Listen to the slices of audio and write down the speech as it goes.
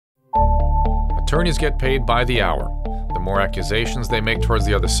Attorneys get paid by the hour. The more accusations they make towards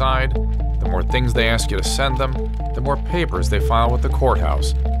the other side, the more things they ask you to send them, the more papers they file with the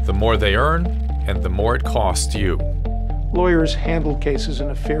courthouse, the more they earn, and the more it costs you. Lawyers handle cases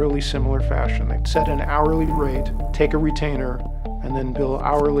in a fairly similar fashion. They set an hourly rate, take a retainer, and then bill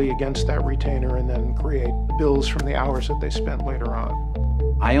hourly against that retainer, and then create bills from the hours that they spent later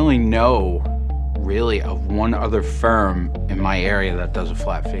on. I only know, really, of one other firm in my area that does a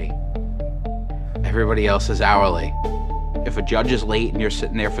flat fee. Everybody else is hourly. If a judge is late and you're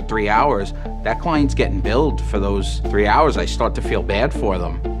sitting there for 3 hours, that client's getting billed for those 3 hours. I start to feel bad for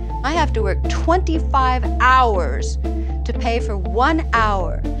them. I have to work 25 hours to pay for 1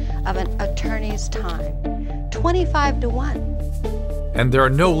 hour of an attorney's time. 25 to 1. And there are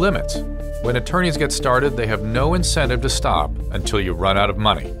no limits. When attorneys get started, they have no incentive to stop until you run out of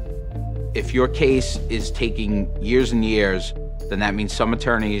money. If your case is taking years and years, then that means some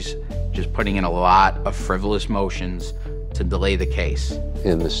attorneys just putting in a lot of frivolous motions to delay the case.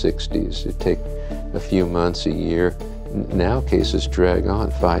 In the 60s, it'd take a few months, a year. Now cases drag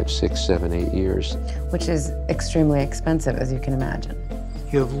on 5, 6, 7, 8 years. Which is extremely expensive, as you can imagine.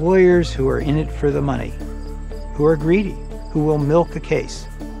 You have lawyers who are in it for the money, who are greedy, who will milk a case.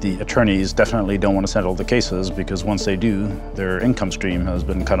 The attorneys definitely don't want to settle the cases because once they do, their income stream has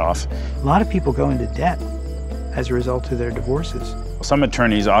been cut off. A lot of people go into debt as a result of their divorces. Some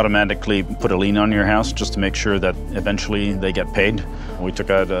attorneys automatically put a lien on your house just to make sure that eventually they get paid. We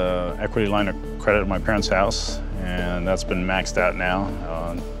took out an equity line of credit at my parents' house, and that's been maxed out now.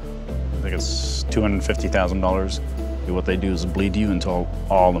 I think it's $250,000. What they do is bleed you until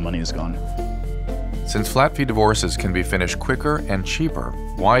all the money is gone. Since flat fee divorces can be finished quicker and cheaper,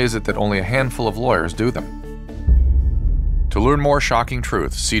 why is it that only a handful of lawyers do them? To learn more shocking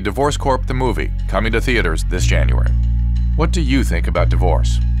truths, see Divorce Corp the movie, coming to theaters this January. What do you think about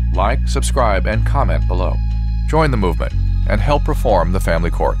divorce? Like, subscribe, and comment below. Join the movement and help reform the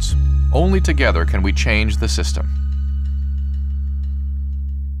family courts. Only together can we change the system.